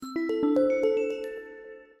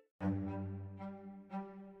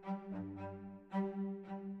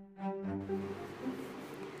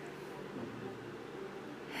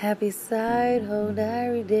Happy Side Hoe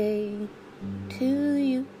Diary Day to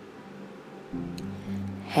you.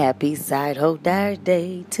 Happy Side Hoe Diary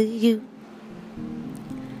Day to you.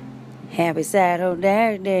 Happy Side Hoe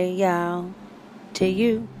Diary Day, y'all, to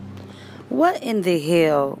you. What in the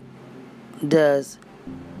hell does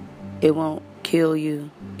 "it won't kill you,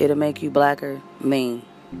 it'll make you blacker" mean?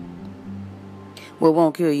 What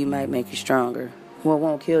won't kill you might make you stronger. What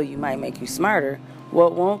won't kill you might make you smarter.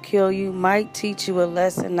 What won't kill you might teach you a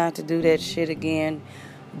lesson not to do that shit again.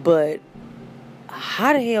 But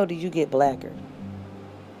how the hell did you get blacker?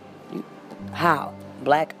 How?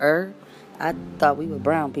 Blacker? I thought we were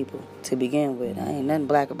brown people to begin with. I ain't nothing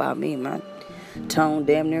black about me. My tone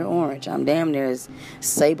damn near orange. I'm damn near as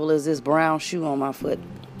sable as this brown shoe on my foot.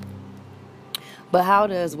 But how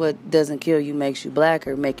does what doesn't kill you makes you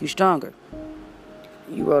blacker make you stronger?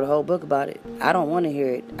 You wrote a whole book about it. I don't want to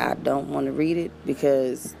hear it. I don't want to read it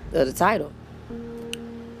because of the title.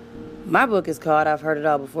 My book is called I've Heard It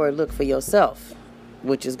All Before. Look for Yourself,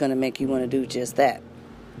 which is going to make you want to do just that.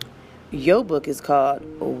 Your book is called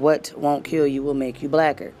What Won't Kill You Will Make You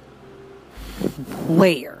Blacker.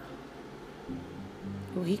 Where?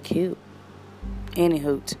 Oh, he cute. Any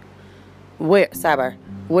hoot. Where? Sidebar.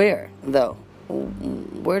 Where, though?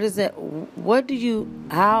 Where does that... What do you...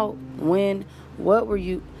 How? When... What were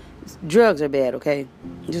you... Drugs are bad, okay?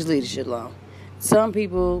 Just leave the shit alone. Some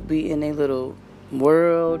people be in their little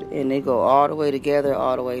world and they go all the way together,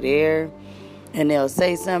 all the way there. And they'll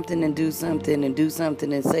say something and do something and do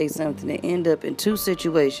something and say something and end up in two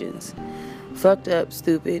situations. Fucked up,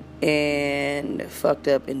 stupid, and fucked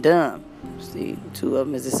up and dumb. See, two of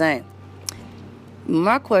them is the same.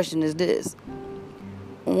 My question is this.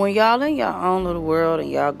 When y'all in your own little world and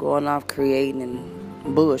y'all going off creating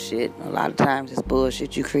and bullshit, a lot of times it's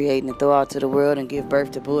bullshit you create and throw out to the world and give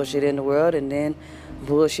birth to bullshit in the world, and then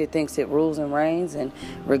bullshit thinks it rules and reigns, and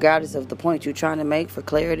regardless of the point you're trying to make for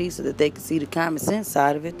clarity so that they can see the common sense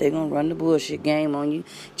side of it, they're going to run the bullshit game on you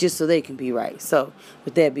just so they can be right. So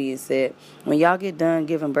with that being said, when y'all get done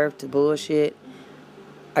giving birth to bullshit,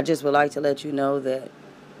 I just would like to let you know that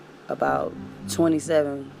about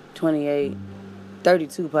 27, 28,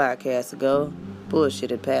 32 podcasts ago,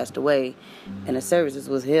 bullshit had passed away, and the services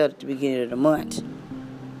was held at the beginning of the month.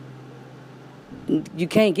 You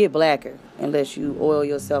can't get blacker unless you oil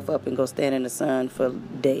yourself up and go stand in the sun for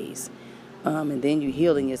days. And then you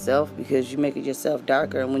healing yourself because you're making yourself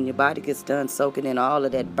darker, and when your body gets done soaking in all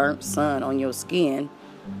of that burnt sun on your skin,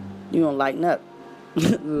 you're going to lighten up.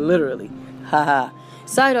 Literally. Haha.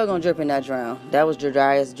 Side hoe gonna drip and not drown. That was the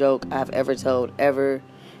driest joke I've ever told, ever.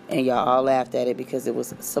 And y'all all laughed at it because it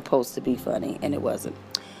was supposed to be funny, and it wasn't.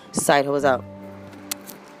 Side hoe is out.